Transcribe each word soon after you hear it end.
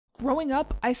Growing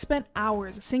up, I spent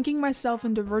hours sinking myself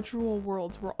into virtual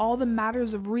worlds where all the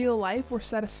matters of real life were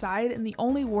set aside and the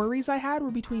only worries I had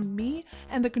were between me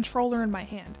and the controller in my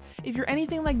hand. If you're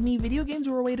anything like me, video games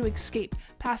were a way to escape,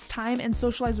 pass time, and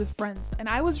socialize with friends. And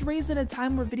I was raised in a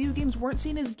time where video games weren't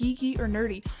seen as geeky or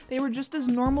nerdy. They were just as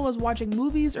normal as watching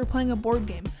movies or playing a board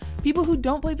game. People who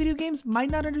don't play video games might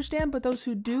not understand, but those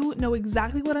who do know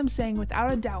exactly what I'm saying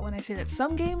without a doubt when I say that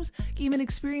some games gave me an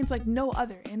experience like no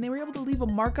other, and they were able to leave a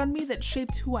mark on me that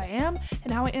shaped who I am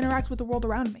and how I interact with the world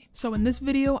around me. So in this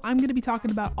video, I'm going to be talking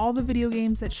about all the video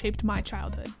games that shaped my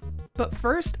childhood. But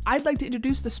first, I'd like to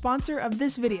introduce the sponsor of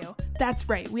this video. That's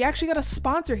right, we actually got a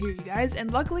sponsor here, you guys,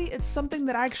 and luckily it's something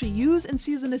that I actually use and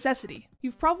see as a necessity.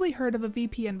 You've probably heard of a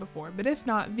VPN before, but if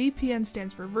not, VPN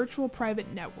stands for Virtual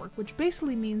Private Network, which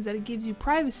basically means that it gives you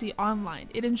privacy online.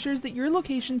 It ensures that your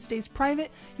location stays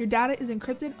private, your data is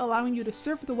encrypted, allowing you to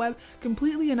surf the web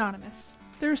completely anonymous.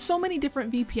 There are so many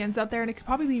different VPNs out there, and it could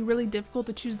probably be really difficult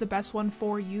to choose the best one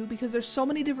for you because there's so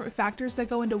many different factors that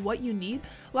go into what you need.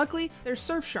 Luckily, there's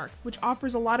Surfshark, which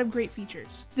offers a lot of great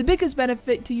features. The biggest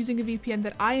benefit to using a VPN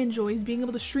that I enjoy is being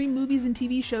able to stream movies and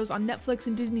TV shows on Netflix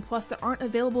and Disney Plus that aren't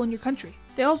available in your country.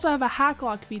 They also have a hack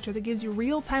lock feature that gives you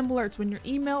real-time alerts when your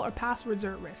email or passwords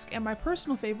are at risk, and my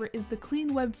personal favorite is the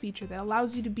clean web feature that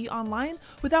allows you to be online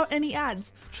without any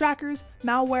ads, trackers,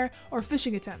 malware, or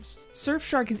phishing attempts.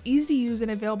 Surfshark is easy to use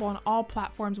and available on all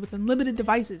platforms with unlimited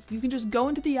devices. You can just go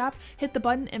into the app, hit the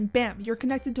button, and bam, you're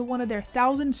connected to one of their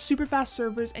 1,000 super fast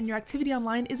servers and your activity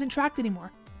online isn't tracked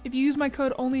anymore. If you use my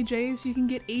code onlyjayus, you can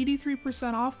get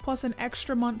 83% off plus an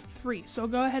extra month free. So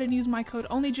go ahead and use my code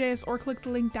onlyjayus or click the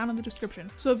link down in the description.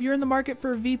 So if you're in the market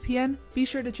for a VPN, be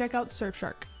sure to check out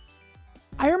Surfshark.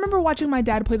 I remember watching my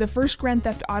dad play the first Grand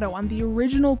Theft Auto on the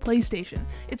original PlayStation.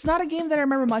 It's not a game that I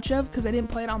remember much of because I didn't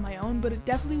play it on my own, but it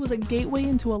definitely was a gateway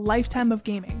into a lifetime of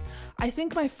gaming. I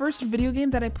think my first video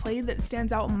game that I played that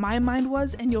stands out in my mind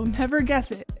was, and you'll never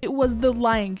guess it, it was The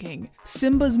Lion King,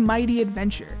 Simba's Mighty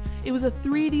Adventure. It was a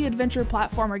 3D adventure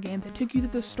platformer game that took you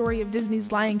through the story of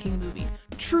Disney's Lion King movie.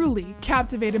 Truly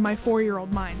captivated my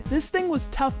 4-year-old mind. This thing was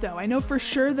tough though. I know for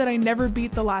sure that I never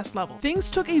beat the last level.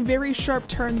 Things took a very sharp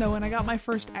turn though when I got my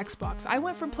first Xbox. I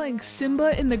went from playing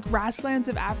Simba in the grasslands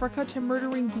of Africa to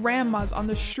murdering grandmas on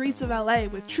the streets of LA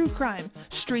with true crime,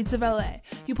 Streets of LA.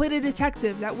 You played a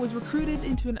detective that was recruited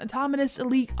into an autonomous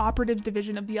elite operative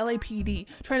division of the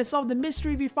LAPD, trying to solve the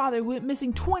mystery of your father who went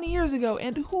missing 20 years ago,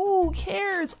 and who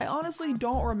cares? I honestly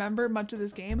don't remember much of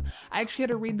this game. I actually had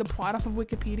to read the plot off of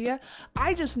Wikipedia.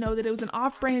 I just know that it was an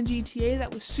off-brand GTA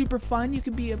that was super fun. You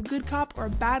could be a good cop or a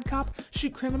bad cop,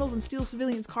 shoot criminals and steal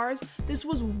civilians' cars. This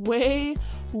was way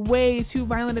too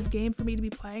violent of a game for me to be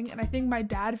playing, and I think my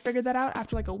dad figured that out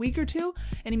after like a week or two,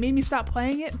 and he made me stop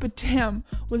playing it, but damn,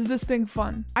 was this thing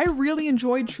fun. I really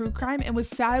enjoyed true crime and was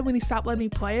sad when he stopped letting me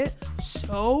play it,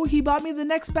 so he bought me the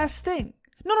next best thing.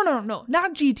 No,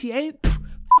 not GTA.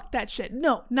 Fuck that shit.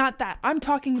 No, not that. I'm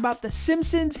talking about The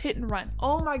Simpsons Hit and Run.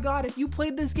 Oh my god, if you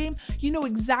played this game, you know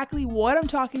exactly what I'm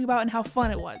talking about and how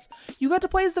fun it was. You got to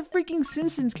play as the freaking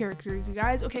Simpsons characters, you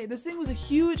guys. Okay, this thing was a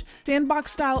huge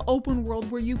sandbox-style open world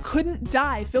where you couldn't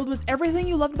die, filled with everything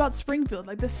you loved about Springfield,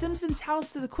 like the Simpsons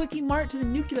house to the Quickie Mart to the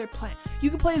nuclear plant. You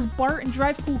could play as Bart and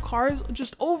drive cool cars.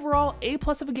 Just overall, A+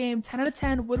 of a game, 10 out of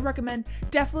 10, would recommend,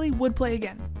 definitely would play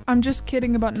again. I'm just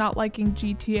kidding about not liking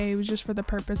GTA. It was just for the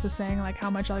purpose of saying like how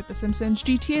much I like The Simpsons.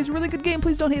 GTA is a really good game,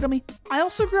 please don't hate on me. I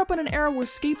also grew up in an era where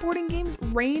skateboarding games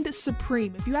reigned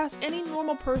supreme. If you ask any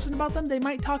normal person about them, they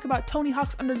might talk about Tony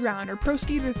Hawk's Underground or Pro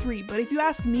Skater 3, but if you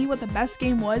ask me what the best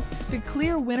game was, the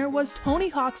clear winner was Tony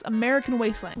Hawk's American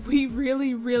Wasteland. We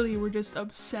really were just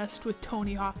obsessed with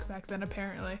Tony Hawk back then,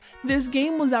 apparently. This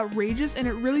game was outrageous, and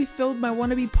it really filled my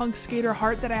wannabe punk skater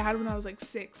heart that I had when I was like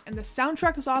 6, and the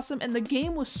soundtrack was awesome, and the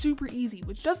game was super easy,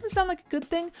 which doesn't sound like a good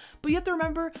thing, but you have to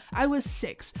remember, I was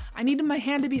 6. I needed my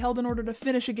hand to be held in order to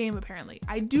finish a game, apparently.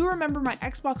 I do remember my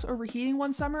Xbox overheating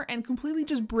one summer and completely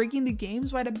just breaking the game,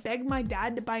 so I had to beg my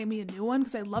dad to buy me a new one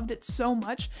because I loved it so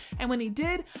much, and when he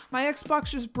did, my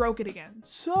Xbox just broke it again.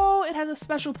 So it has a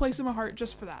special place in my heart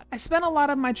just for that. I spent a lot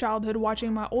of my childhood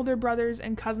watching my older brothers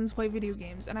and cousins play video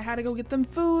games, and I had to go get them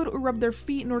food or rub their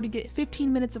feet in order to get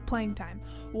 15 minutes of playing time.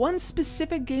 One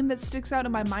specific game that sticks out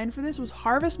in my mind for this was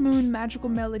Harvest Harvest Moon Magical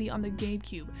Melody on the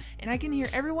GameCube, and I can hear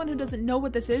everyone who doesn't know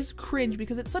what this is cringe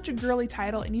because it's such a girly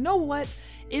title, and you know what?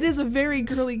 It is a very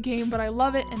girly game, but I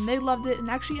love it, and they loved it, and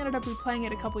actually ended up replaying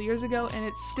it a couple years ago, and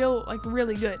it's still like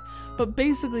really good. But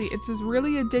basically, it's this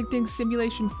really addicting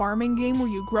simulation farming game where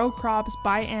you grow crops,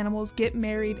 buy animals, get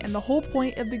married, and the whole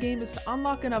point of the game is to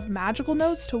unlock enough magical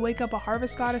notes to wake up a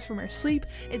harvest goddess from her sleep.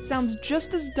 It sounds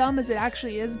just as dumb as it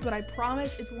actually is, but I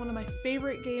promise it's one of my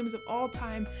favorite games of all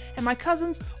time, and my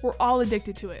cousins were all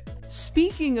addicted to it.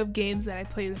 Speaking of games that I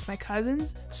played with my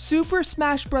cousins, Super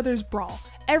Smash Bros. Brawl.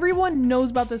 Everyone knows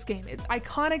about this game. It's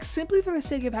iconic simply for the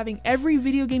sake of having every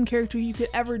video game character you could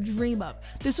ever dream of.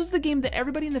 This was the game that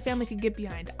everybody in the family could get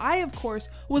behind. I, of course,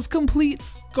 was complete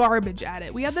garbage at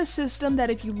it. We had this system that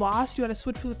if you lost, you had to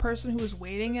switch with the person who was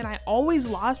waiting, and I always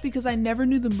lost because I never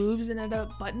knew the moves and ended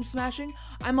up button smashing.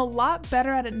 I'm a lot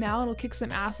better at it now and will kick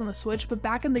some ass on the Switch, but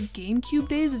back in the GameCube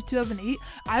days of 2008,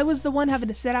 I was the one having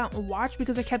to sit out and watch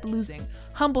because I kept losing.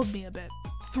 Humbled me a bit.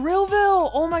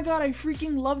 Thrillville! Oh my god, I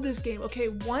freaking love this game. Okay,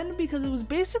 one, because it was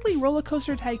basically Roller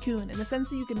Coaster Tycoon in the sense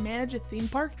that you can manage a theme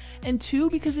park, and two,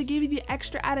 because it gave you the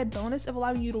extra added bonus of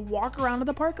allowing you to walk around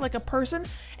the park like a person,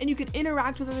 and you could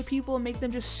interact with other people and make them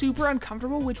just super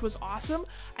uncomfortable, which was awesome.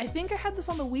 I think I had this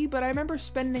on the Wii, but I remember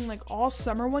spending like all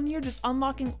summer one year just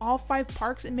unlocking all 5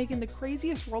 parks and making the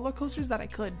craziest roller coasters that I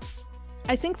could.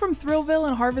 I think from Thrillville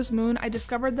and Harvest Moon, I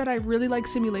discovered that I really like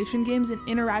simulation games and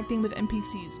interacting with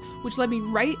NPCs, which led me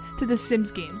right to the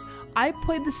Sims games. I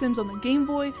played The Sims on the Game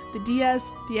Boy, the DS,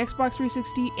 the Xbox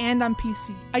 360, and on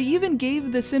PC. I even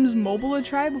gave The Sims Mobile a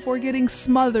try before getting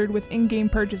smothered with in-game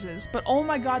purchases, but oh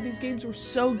my god, these games were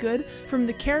so good, from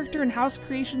the character and house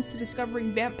creations to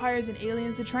discovering vampires and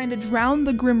aliens to trying to drown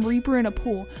the Grim Reaper in a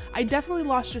pool. I definitely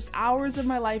lost just hours of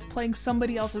my life playing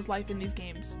somebody else's life in these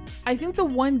games. I think the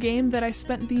one game that I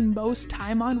spent the most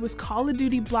time on was Call of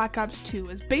Duty Black Ops 2.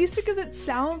 As basic as it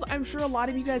sounds, I'm sure a lot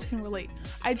of you guys can relate.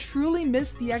 I truly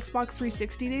miss the Xbox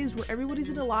 360 days where everybody's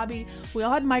in a lobby, we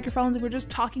all had microphones, and we're just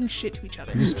talking shit to each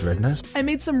other. I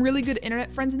made some really good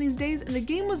internet friends in these days, and the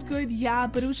game was good, yeah,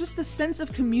 but it was just the sense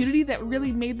of community that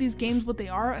really made these games what they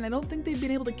are, and I don't think they've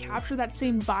been able to capture that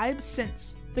same vibe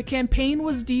since. The campaign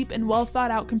was deep and well thought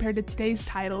out compared to today's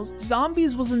titles,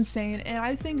 Zombies was insane, and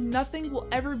I think nothing will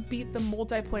ever beat the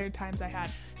multiplayer times I had.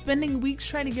 Spending weeks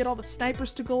trying to get all the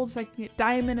snipers to gold so I can get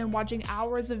diamond and watching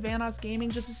hours of Vanoss gaming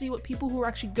just to see what people who are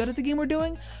actually good at the game were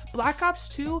doing. Black Ops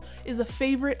 2 is a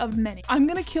favorite of many. I'm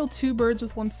gonna kill 2 birds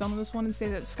with one stone on this one and say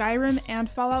that Skyrim and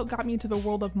Fallout got me into the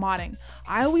world of modding.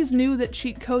 I always knew that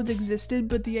cheat codes existed,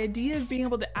 but the idea of being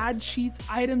able to add cheats,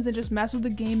 items, and just mess with the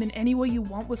game in any way you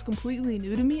want was completely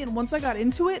new to me, and once I got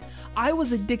into it, I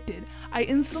was addicted. I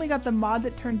instantly got the mod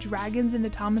that turned dragons into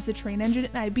Thomas the Train Engine,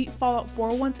 and I beat Fallout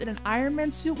 4 once in an Iron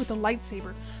Man suit with a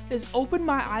lightsaber. This opened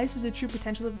my eyes to the true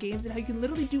potential of games and how you can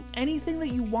literally do anything that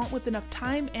you want with enough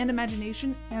time and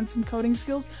imagination and some coding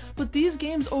skills, but these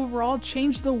games overall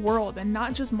changed the world and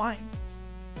not just mine.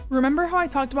 Remember how I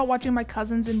talked about watching my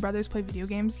cousins and brothers play video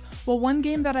games? Well, one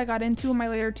game that I got into in my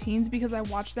later teens because I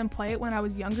watched them play it when I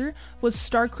was younger was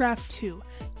StarCraft 2.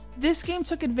 This game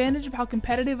took advantage of how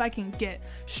competitive I can get.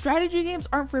 Strategy games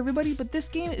aren't for everybody, but this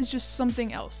game is just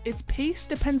something else. Its pace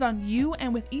depends on you,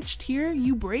 and with each tier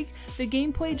you break, the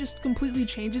gameplay just completely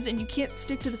changes and you can't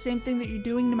stick to the same thing that you're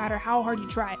doing no matter how hard you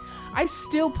try. I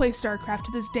still play StarCraft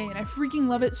to this day and I freaking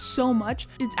love it so much.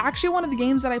 It's actually one of the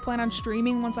games that I plan on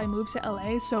streaming once I move to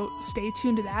LA, so stay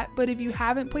tuned to that. But if you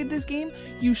haven't played this game,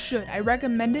 you should. I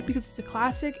recommend it because it's a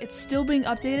classic, it's still being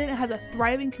updated, and has a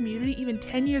thriving community even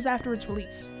 10 years after its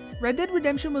release. Red Dead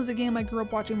Redemption was a game I grew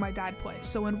up watching my dad play,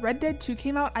 so when Red Dead 2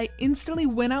 came out, I instantly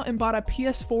went out and bought a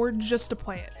PS4 just to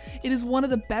play it. It is one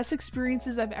of the best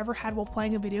experiences I've ever had while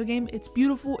playing a video game. It's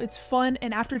beautiful, it's fun,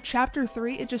 and after chapter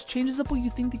 3, it just changes up what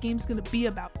you think the game's gonna be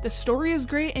about. The story is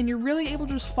great, and you're really able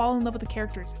to just fall in love with the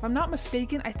characters. If I'm not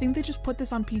mistaken, I think they just put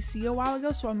this on PC a while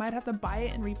ago, so I might have to buy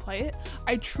it and replay it.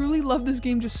 I truly love this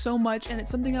game just so much, and it's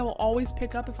something I will always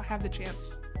pick up if I have the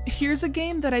chance. Here's a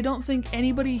game that I don't think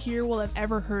anybody here will have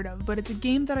ever heard of, but it's a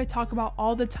game that I talk about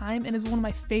all the time and is one of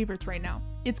my favorites right now.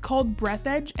 It's called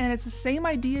Breathedge, and it's the same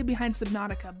idea behind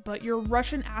Subnautica, but you're a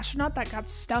Russian astronaut that got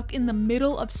stuck in the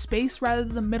middle of space rather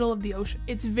than the middle of the ocean.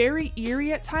 It's very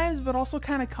eerie at times, but also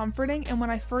kind of comforting, and when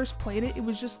I first played it, it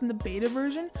was just in the beta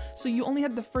version, so you only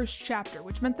had the first chapter,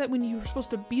 which meant that when you were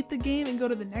supposed to beat the game and go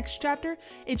to the next chapter,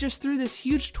 it just threw this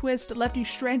huge twist, left you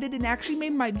stranded, and actually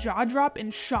made my jaw drop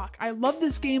in shock. I love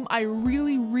this game. I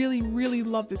really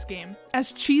love this game.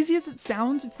 As cheesy as it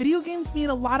sounds, video games mean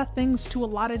a lot of things to a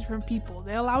lot of different people.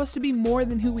 They allow us to be more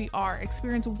than who we are,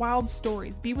 experience wild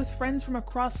stories, be with friends from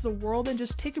across the world, and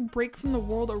just take a break from the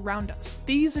world around us.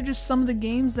 These are just some of the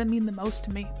games that mean the most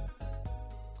to me.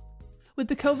 With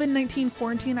the COVID-19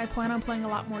 quarantine, I plan on playing a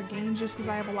lot more games just because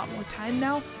I have a lot more time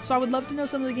now, so I would love to know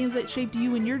some of the games that shaped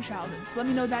you in your childhood, so let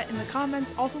me know that in the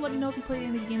comments. Also let me know if you played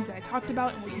any of the games that I talked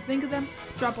about and what you think of them.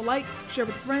 Drop a like, share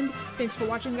with a friend. Thanks for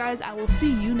watching, guys. I will see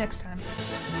you next time.